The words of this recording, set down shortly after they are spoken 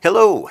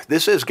Hello,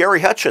 this is Gary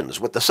Hutchins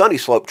with the Sunny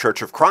Slope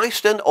Church of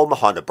Christ in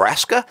Omaha,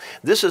 Nebraska.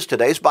 This is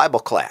today's Bible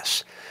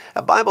class,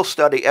 a Bible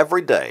study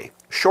every day,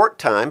 short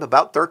time,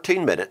 about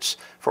 13 minutes,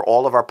 for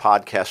all of our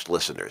podcast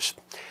listeners.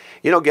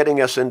 You know,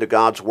 getting us into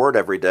God's Word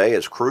every day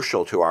is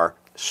crucial to our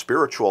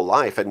spiritual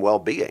life and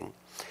well-being,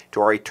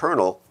 to our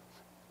eternal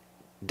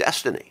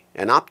destiny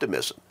and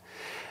optimism.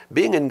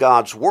 Being in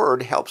God's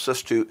Word helps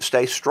us to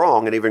stay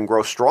strong and even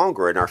grow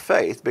stronger in our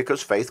faith,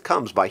 because faith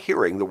comes by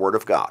hearing the Word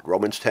of God,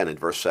 Romans 10 and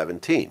verse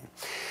 17.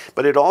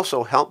 But it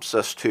also helps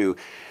us to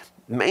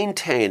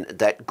maintain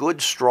that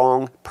good,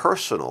 strong,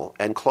 personal,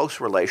 and close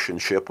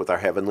relationship with our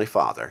Heavenly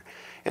Father,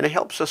 and it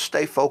helps us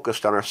stay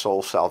focused on our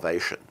soul's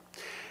salvation.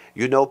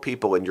 You know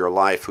people in your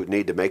life who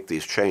need to make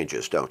these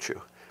changes, don't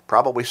you?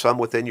 Probably some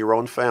within your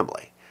own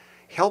family.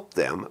 Help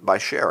them by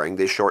sharing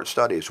these short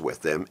studies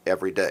with them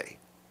every day.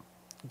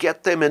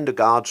 Get them into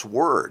God's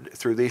Word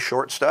through these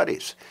short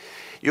studies.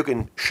 You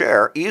can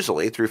share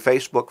easily through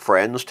Facebook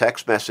friends,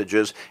 text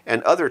messages,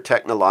 and other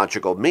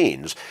technological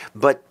means,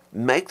 but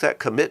make that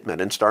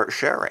commitment and start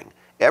sharing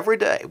every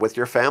day with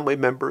your family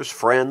members,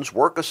 friends,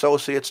 work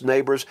associates,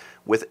 neighbors,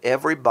 with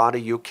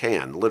everybody you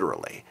can,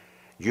 literally.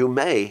 You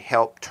may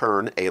help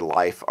turn a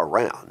life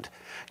around.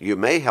 You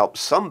may help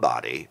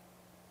somebody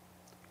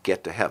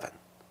get to heaven.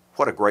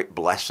 What a great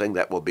blessing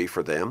that will be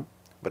for them.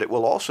 But it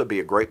will also be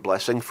a great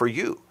blessing for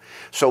you.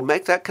 So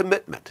make that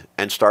commitment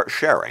and start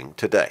sharing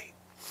today.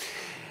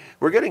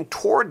 We're getting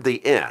toward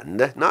the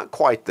end, not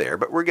quite there,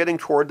 but we're getting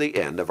toward the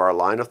end of our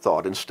line of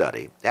thought and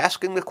study,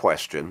 asking the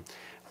question,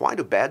 why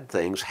do bad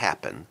things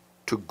happen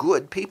to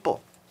good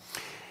people?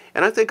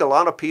 And I think a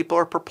lot of people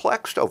are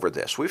perplexed over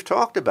this. We've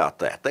talked about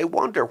that. They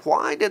wonder,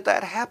 why did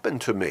that happen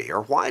to me?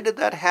 Or why did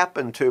that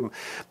happen to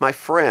my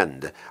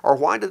friend? Or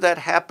why did that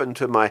happen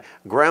to my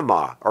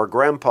grandma or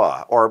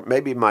grandpa? Or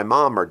maybe my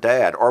mom or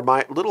dad or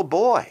my little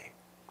boy?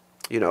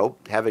 You know,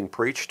 having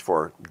preached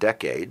for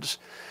decades,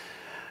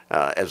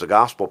 as a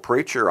gospel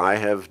preacher, I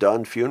have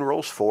done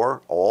funerals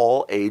for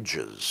all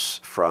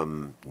ages,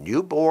 from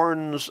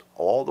newborns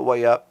all the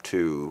way up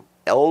to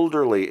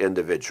elderly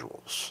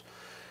individuals.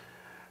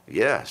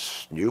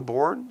 Yes,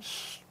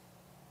 newborns.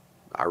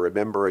 I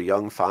remember a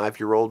young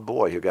 5-year-old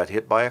boy who got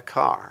hit by a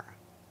car.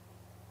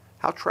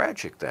 How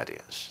tragic that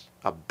is.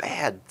 A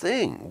bad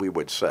thing, we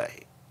would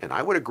say. And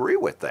I would agree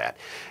with that.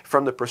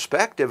 From the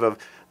perspective of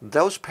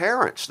those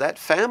parents, that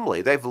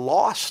family, they've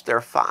lost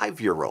their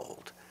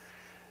 5-year-old.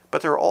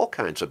 But there are all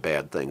kinds of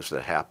bad things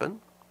that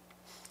happen.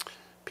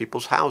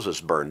 People's houses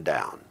burn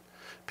down.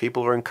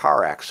 People are in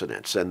car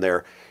accidents and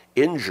they're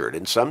injured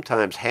and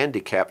sometimes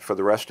handicapped for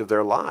the rest of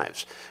their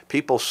lives.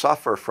 People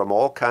suffer from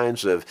all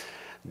kinds of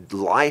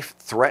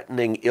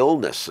life-threatening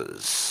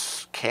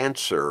illnesses,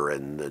 cancer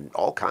and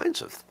all kinds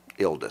of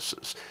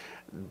illnesses.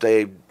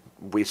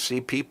 We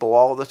see people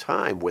all the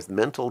time with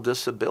mental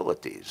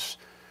disabilities.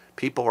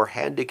 People are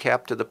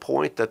handicapped to the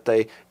point that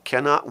they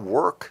cannot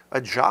work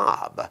a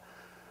job.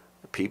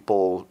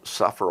 People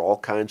suffer all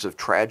kinds of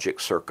tragic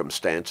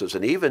circumstances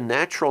and even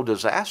natural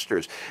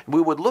disasters.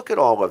 We would look at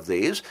all of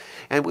these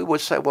and we would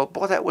say, well,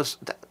 boy, that was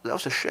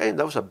a shame.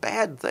 That was a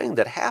bad thing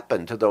that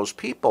happened to those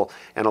people.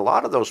 And a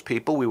lot of those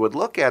people we would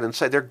look at and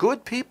say, they're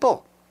good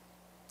people.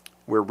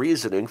 We're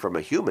reasoning from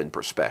a human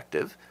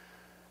perspective.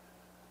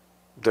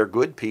 They're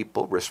good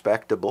people,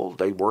 respectable.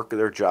 They work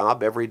their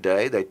job every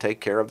day. They take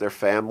care of their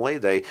family.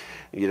 They,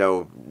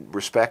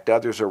 respect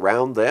others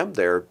around them.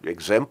 They're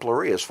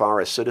exemplary as far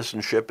as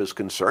citizenship is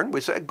concerned.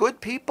 We say good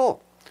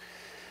people.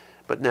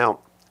 But now,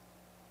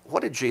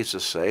 what did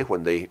Jesus say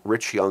when the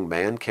rich young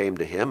man came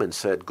to him and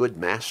said, "Good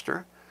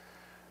master,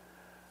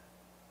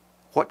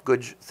 what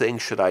good thing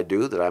should I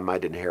do that I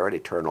might inherit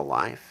eternal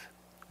life?"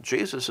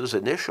 Jesus'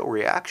 initial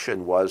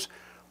reaction was,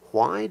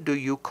 "Why do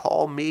you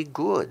call me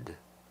good?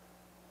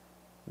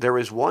 There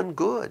is one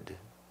good,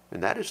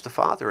 and that is the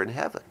Father in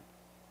heaven."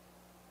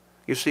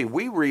 You see,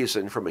 we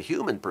reason from a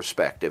human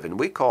perspective, and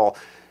we call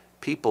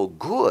people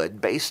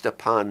good based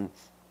upon,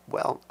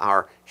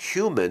 our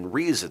human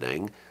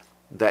reasoning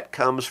that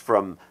comes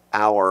from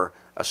our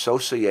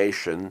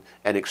association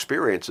and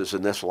experiences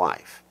in this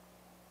life.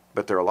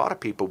 But there are a lot of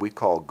people we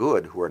call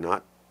good who are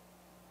not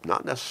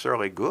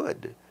necessarily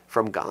good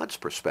from God's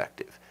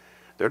perspective.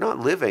 They're not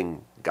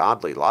living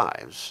godly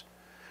lives.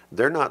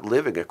 They're not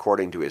living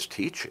according to his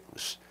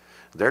teachings.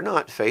 They're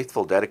not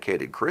faithful,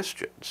 dedicated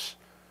Christians.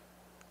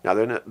 Now,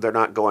 they're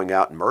not going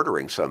out and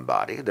murdering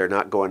somebody. They're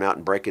not going out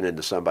and breaking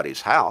into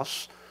somebody's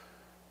house.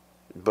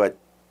 But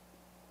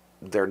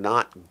they're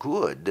not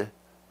good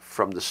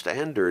from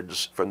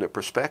the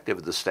perspective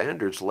of the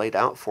standards laid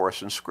out for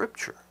us in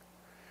Scripture.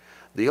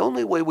 The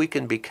only way we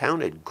can be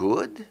counted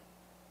good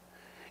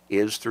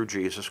is through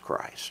Jesus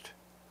Christ.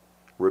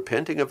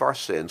 Repenting of our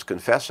sins,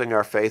 confessing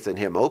our faith in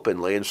him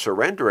openly, and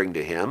surrendering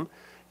to him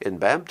in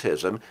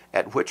baptism,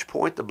 at which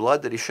point the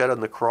blood that he shed on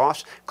the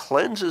cross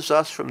cleanses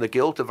us from the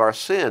guilt of our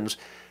sins,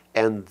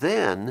 and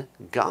then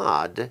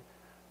God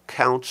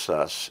counts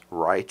us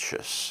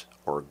righteous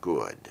or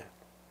good.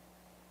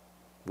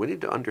 We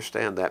need to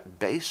understand that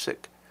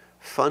basic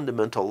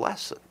fundamental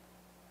lesson.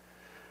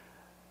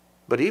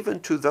 But even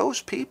to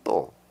those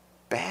people,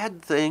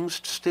 bad things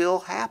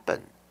still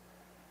happen.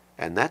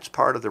 And that's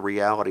part of the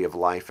reality of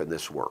life in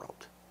this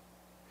world.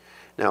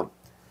 Now,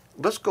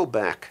 let's go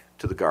back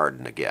to the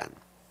garden again.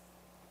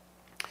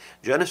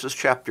 Genesis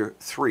chapter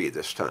 3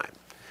 this time.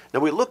 Now,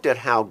 we looked at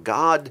how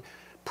God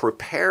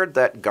prepared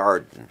that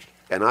garden,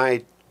 and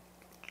I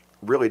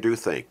really do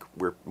think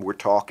we're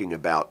talking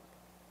about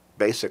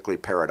basically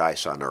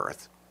paradise on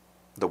earth.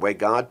 The way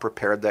God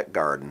prepared that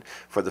garden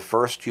for the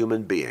first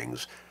human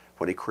beings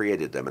when he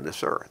created them in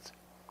this earth.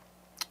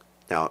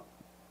 Now,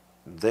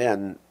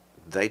 then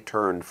they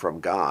turned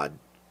from God,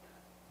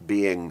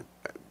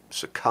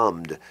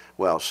 succumbing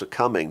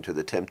to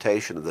the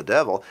temptation of the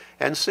devil,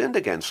 and sinned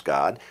against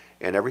God,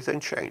 and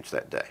everything changed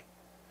that day.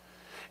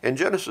 In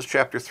Genesis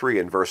chapter 3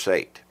 and verse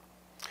 8,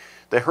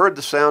 they heard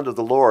the sound of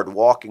the Lord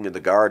walking in the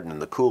garden in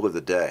the cool of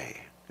the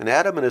day. And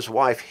Adam and his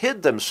wife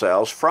hid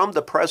themselves from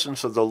the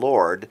presence of the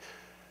Lord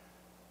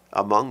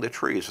among the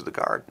trees of the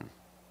garden.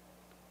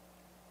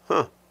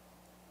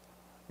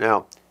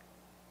 Now,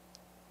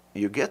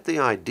 you get the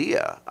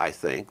idea, I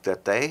think,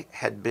 that they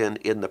had been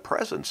in the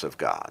presence of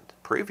God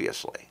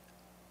previously.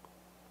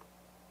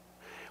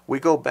 We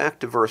go back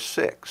to verse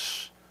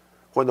 6.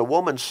 When the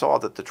woman saw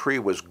that the tree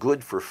was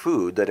good for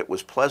food, that it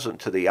was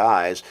pleasant to the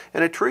eyes,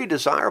 and a tree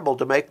desirable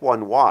to make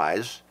one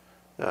wise,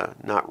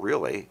 not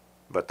really,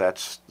 but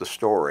that's the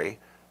story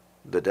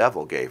the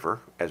devil gave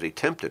her as he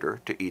tempted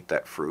her to eat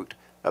that fruit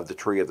of the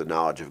tree of the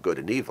knowledge of good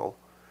and evil,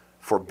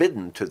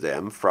 forbidden to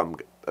them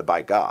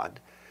by God.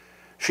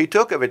 She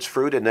took of its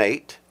fruit and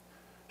ate.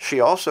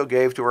 She also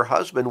gave to her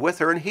husband with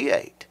her, and he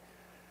ate.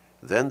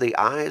 Then the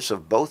eyes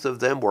of both of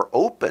them were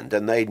opened,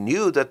 and they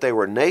knew that they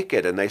were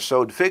naked, and they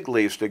sewed fig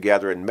leaves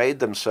together and made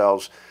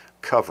themselves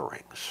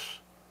coverings.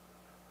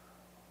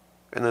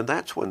 And then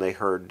that's when they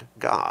heard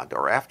God,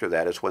 or after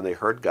that is when they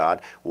heard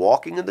God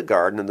walking in the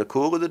garden in the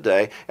cool of the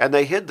day, and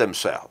they hid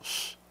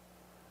themselves.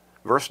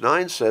 Verse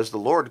 9 says, the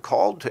Lord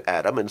called to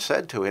Adam and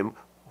said to him,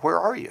 "Where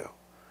are you?"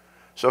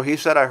 So he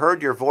said, "I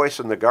heard your voice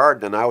in the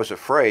garden, and I was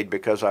afraid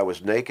because I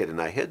was naked and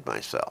I hid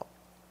myself."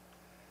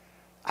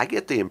 I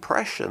get the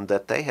impression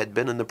that they had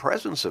been in the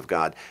presence of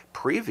God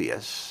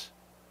previous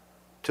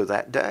to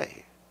that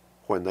day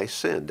when they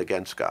sinned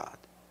against God.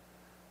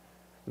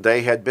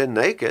 They had been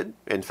naked.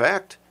 In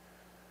fact,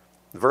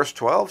 verse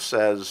 12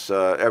 says,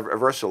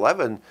 verse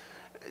 11,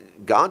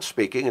 God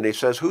speaking, and he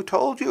says, "Who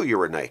told you you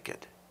were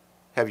naked?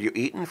 Have you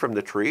eaten from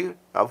the tree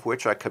of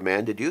which I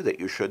commanded you that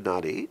you should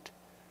not eat?"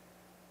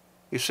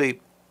 You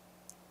see,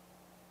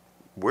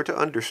 we're to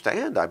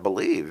understand, I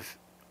believe,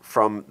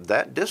 from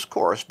that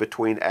discourse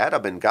between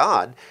Adam and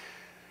God,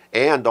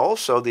 and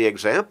also the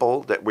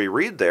example that we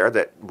read there,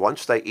 that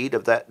once they ate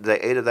of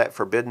that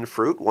forbidden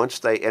fruit, once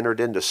they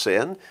entered into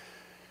sin,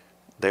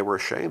 they were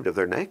ashamed of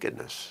their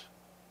nakedness.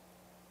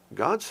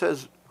 God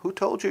says, "Who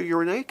told you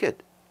were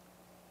naked?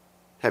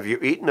 Have you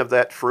eaten of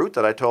that fruit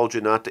that I told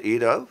you not to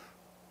eat of?"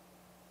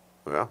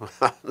 Well,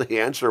 the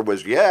answer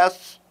was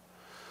yes.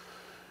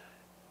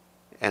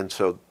 And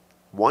so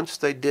once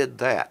they did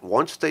that,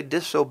 once they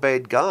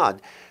disobeyed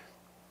God,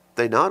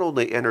 they not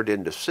only entered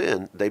into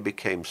sin, they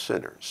became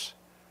sinners.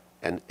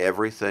 And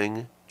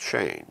everything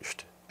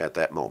changed at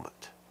that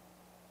moment.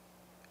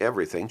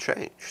 Everything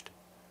changed.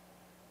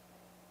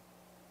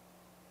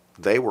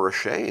 They were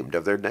ashamed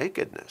of their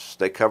nakedness.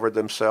 They covered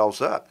themselves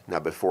up.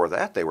 Now, before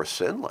that, they were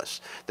sinless.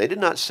 They did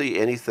not see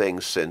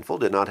anything sinful,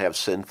 did not have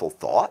sinful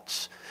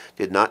thoughts,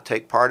 did not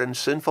take part in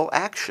sinful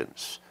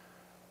actions.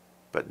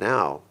 But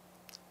now,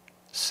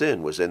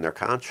 sin was in their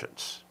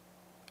conscience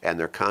and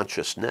their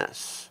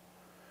consciousness.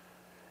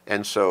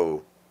 And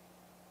so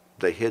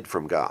they hid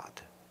from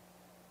God.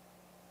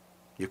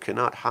 You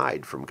cannot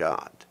hide from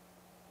God.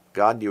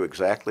 God knew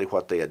exactly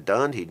what they had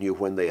done. He knew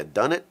when they had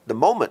done it, the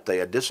moment they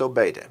had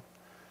disobeyed him.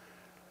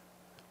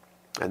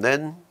 And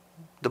then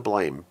the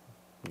blame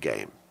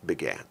game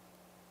began.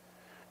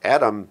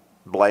 Adam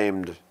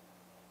blamed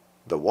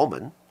the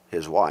woman,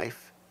 his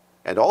wife,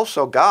 and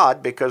also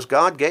God, because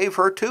God gave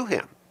her to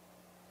him.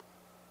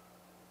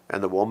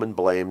 And the woman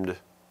blamed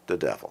the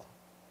devil.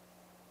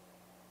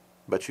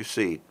 But you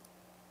see,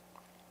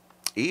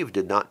 Eve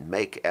did not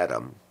make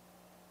Adam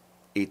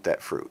eat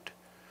that fruit.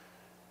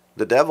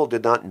 The devil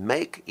did not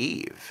make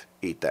Eve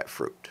eat that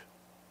fruit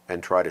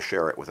and try to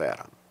share it with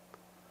Adam.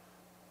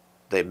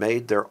 They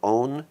made their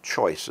own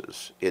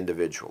choices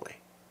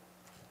individually,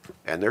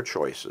 and their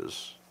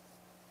choices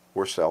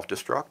were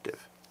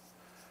self-destructive.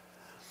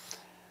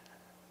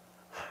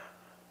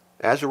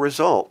 As a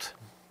result,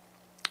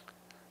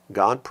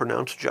 God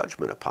pronounced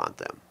judgment upon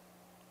them.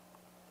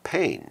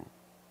 Pain,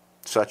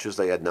 such as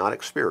they had not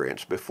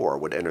experienced before,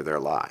 would enter their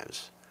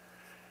lives.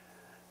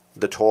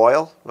 The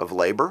toil of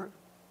labor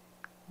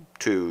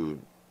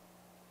to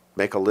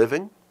make a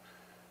living,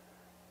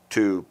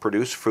 to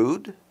produce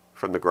food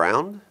from the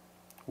ground,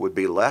 would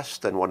be less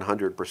than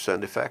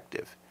 100%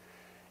 effective.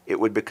 It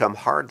would become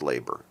hard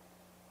labor,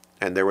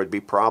 and there would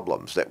be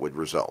problems that would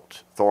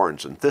result.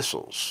 Thorns and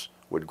thistles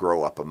would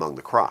grow up among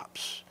the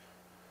crops.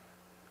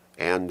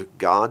 And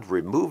God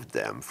removed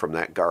them from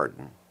that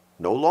garden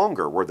No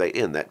longer were they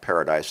in that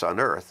paradise on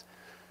earth.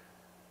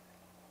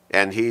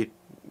 And he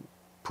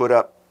put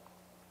up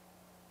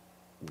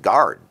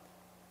guard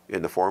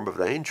in the form of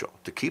an angel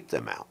to keep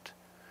them out.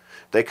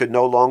 They could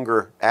no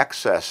longer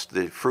access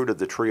the fruit of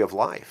the tree of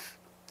life.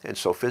 And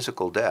so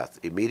physical death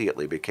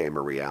immediately became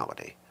a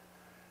reality.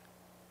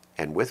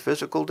 And with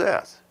physical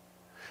death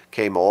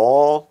came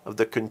all of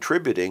the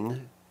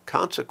contributing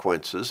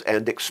consequences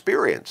and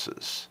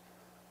experiences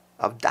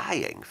of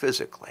dying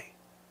physically.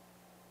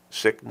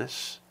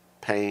 Sickness,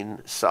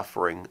 pain,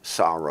 suffering,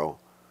 sorrow,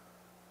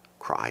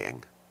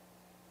 crying,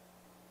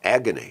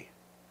 agony,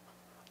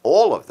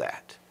 all of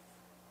that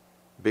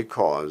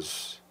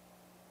because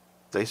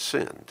they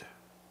sinned.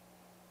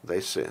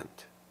 They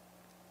sinned.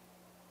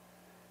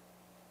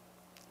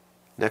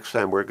 Next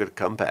time we're going to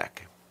come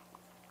back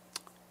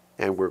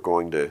and we're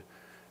going to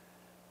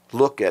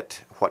look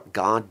at what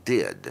God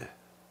did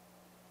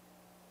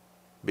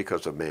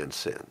because of man's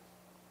sin.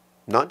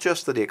 Not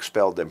just that he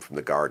expelled them from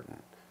the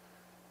garden,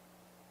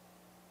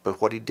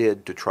 but what he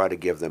did to try to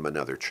give them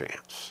another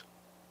chance.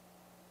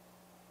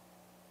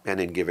 And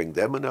in giving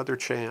them another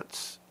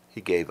chance,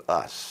 he gave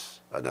us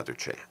another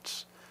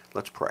chance.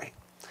 Let's pray.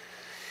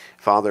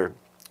 Father,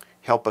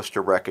 help us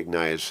to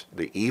recognize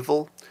the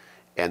evil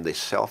and the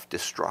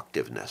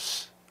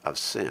self-destructiveness of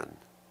sin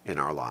in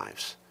our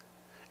lives,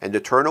 and to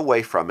turn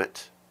away from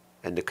it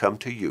and to come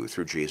to you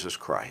through Jesus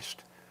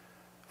Christ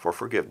for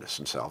forgiveness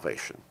and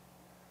salvation.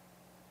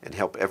 And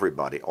help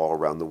everybody all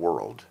around the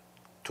world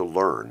to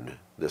learn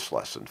this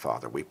lesson,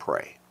 Father, we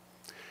pray.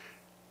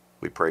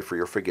 We pray for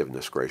your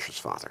forgiveness, gracious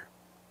Father.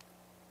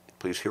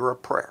 Please hear our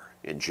prayer.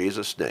 In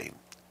Jesus' name,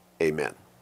 amen.